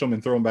always catch him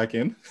and throw him back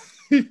in.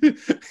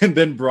 And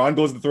then Braun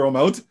goes to throw him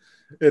out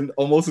and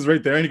almost is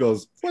right there. And he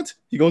goes, what?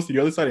 He goes to the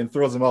other side and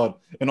throws him out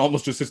and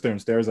almost just sits there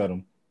and stares at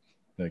him.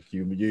 Like,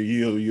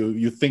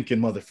 you thinking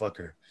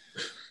motherfucker.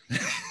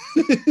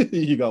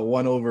 You got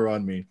one over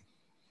on me.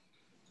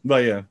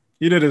 But yeah,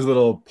 he did his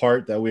little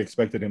part that we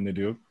expected him to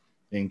do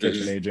in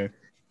catching AJ.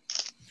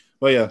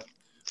 But yeah,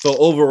 so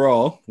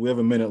overall, we have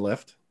a minute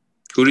left.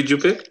 Who did you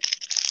pick?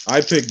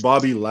 I picked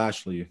Bobby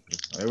Lashley.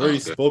 I already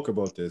spoke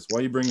about this. Why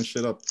are you bringing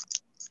shit up?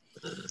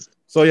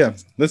 So yeah,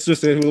 let's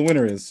just say who the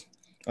winner is.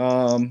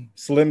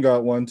 Slim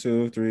got 1,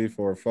 2, 3,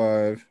 4,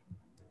 5.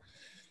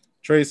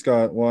 Trace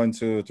got 1,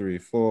 2, 3,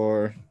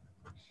 4.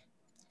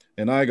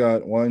 And I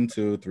got 1,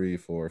 2, 3,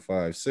 4,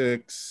 5,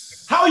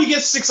 6. How you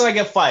get 6 and I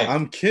get 5?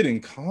 I'm kidding.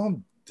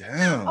 Calm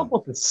down. I'm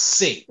about to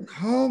say.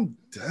 Calm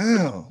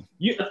down.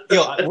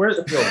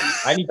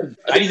 I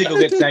need to go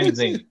get Sami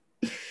Zayn.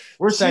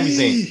 Where's Sami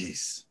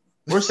Zayn?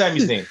 Where's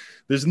Sami Zayn?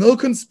 There's no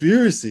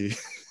conspiracy.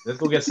 Let's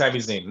go get Sami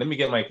Zayn. Let me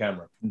get my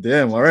camera.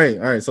 Damn. All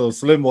right. So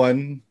Slim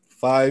won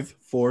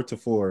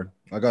 5-4.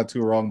 I got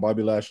 2 wrong.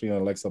 Bobby Lashley and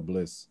Alexa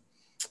Bliss.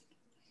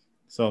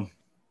 So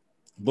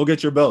go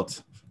get your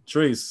belt.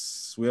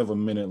 Trace, we have a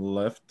minute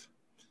left.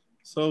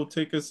 So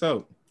take us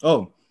out.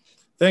 Oh,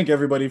 thank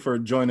everybody for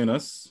joining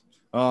us.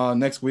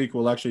 Next week,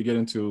 we'll actually get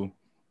into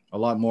a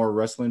lot more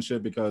wrestling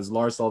shit because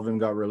Lars Sullivan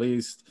got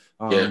released.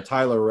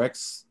 Tyler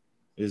Rex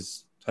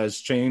has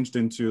changed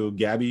into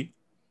Gabby.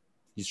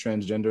 He's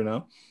transgender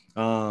now.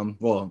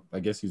 Well,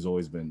 I guess he's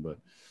always been, but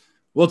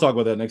we'll talk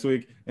about that next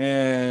week.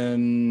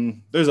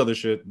 And there's other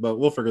shit, but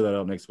we'll figure that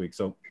out next week.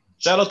 So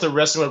shout out to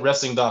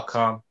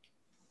wrestlingwithwrestling.com.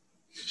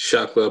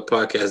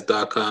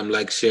 ShotClubPodcast.com.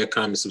 Like, share,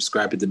 comment,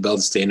 subscribe, hit the bell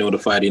to stay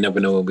notified. You never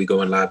know when we're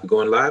going live. We're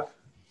going live?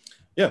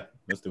 Yeah,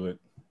 let's do it.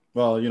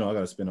 Well, I got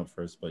to spin up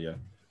first, but yeah.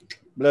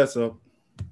 Bless up.